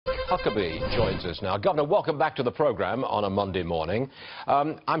Huckabee joins us now. Governor, welcome back to the program on a Monday morning.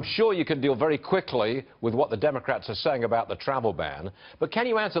 I'm sure you can deal very quickly with what the Democrats are saying about the travel ban, but can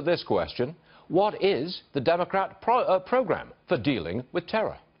you answer this question? What is the Democrat program for dealing with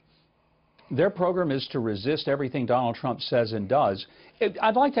terror? Their program is to resist everything Donald Trump says and does.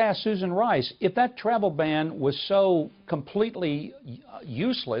 I'd like to ask Susan Rice, if that travel ban was so completely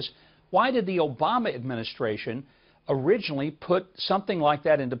useless, why did the Obama administration originally put something like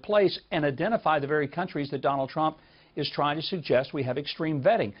that into place and identify the very countries that Donald Trump is trying to suggest we have extreme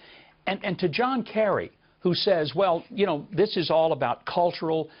vetting? And to John Kerry, who says, well, you know, this is all about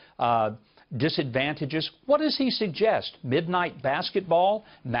cultural disadvantages. What does he suggest? Midnight basketball,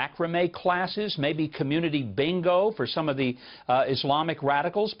 macrame classes, maybe community bingo for some of the Islamic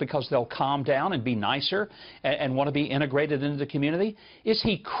radicals because they'll calm down and be nicer and want to be integrated into the community? Is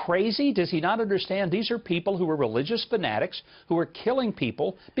he crazy? Does he not understand these are people who are religious fanatics who are killing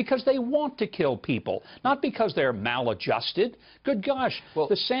people because they want to kill people, not because they're maladjusted? Good gosh, well,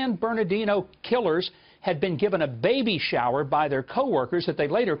 the San Bernardino killers had been given a baby shower by their co-workers that they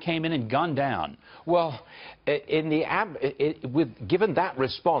later came in and gunned down. Well, given that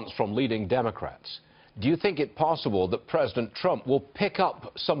response from leading Democrats, do you think it possible that President Trump will pick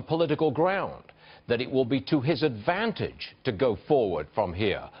up some political ground, that it will be to his advantage to go forward from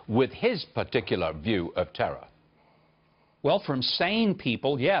here with his particular view of terror? Well, from sane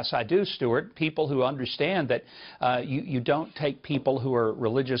people, yes, I do, Stuart. People who understand that you don't take people who are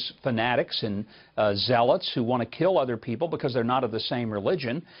religious fanatics and zealots who want to kill other people because they're not of the same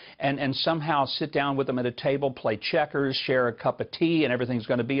religion and somehow sit down with them at a table, play checkers, share a cup of tea, and everything's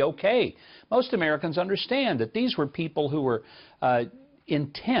going to be okay. Most Americans understand that these were people who were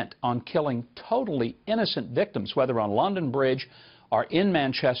intent on killing totally innocent victims, whether on London Bridge or in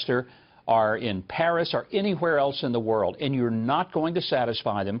Manchester, are in Paris or anywhere else in the world, and you're not going to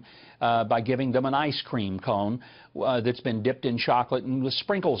satisfy them by giving them an ice cream cone that's been dipped in chocolate and with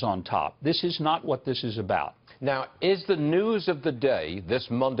sprinkles on top. This is not what this is about. Now, is the news of the day this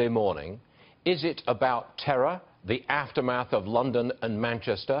Monday morning, is it about terror, the aftermath of London and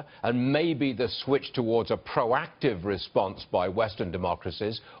Manchester, and maybe the switch towards a proactive response by Western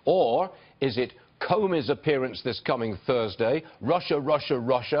democracies, or is it Comey's appearance this coming Thursday, Russia, Russia,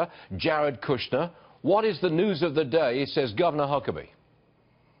 Russia, Jared Kushner? What is the news of the day, says Governor Huckabee?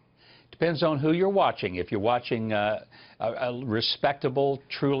 Depends on who you're watching. If you're watching a respectable,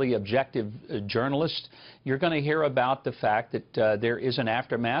 truly objective journalist, you're going to hear about the fact that there is an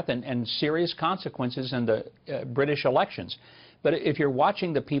aftermath and serious consequences in the British elections. But if you're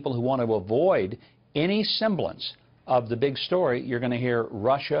watching the people who want to avoid any semblance of the big story, you're going to hear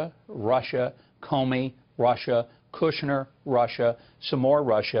Russia, Russia, Comey, Russia, Kushner, Russia, some more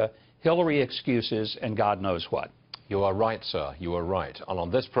Russia, Hillary excuses, and God knows what. You are right, sir. You are right. And on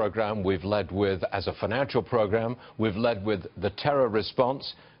this program, we've led with, as a financial program, we've led with the terror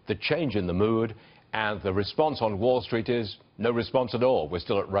response, the change in the mood, and the response on Wall Street is no response at all. We're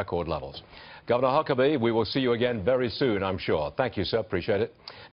still at record levels. Governor Huckabee, we will see you again very soon, I'm sure. Thank you, sir. Appreciate it.